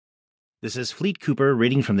This is Fleet Cooper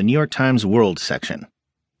reading from the New York Times World section.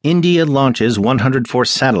 India launches 104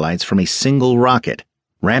 satellites from a single rocket,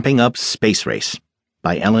 ramping up space race,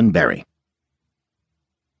 by Ellen Berry.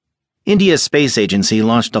 India's space agency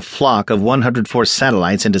launched a flock of 104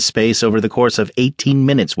 satellites into space over the course of 18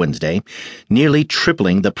 minutes Wednesday, nearly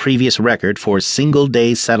tripling the previous record for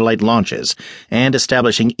single-day satellite launches and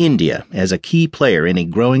establishing India as a key player in a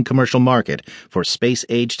growing commercial market for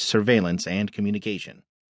space-aged surveillance and communication.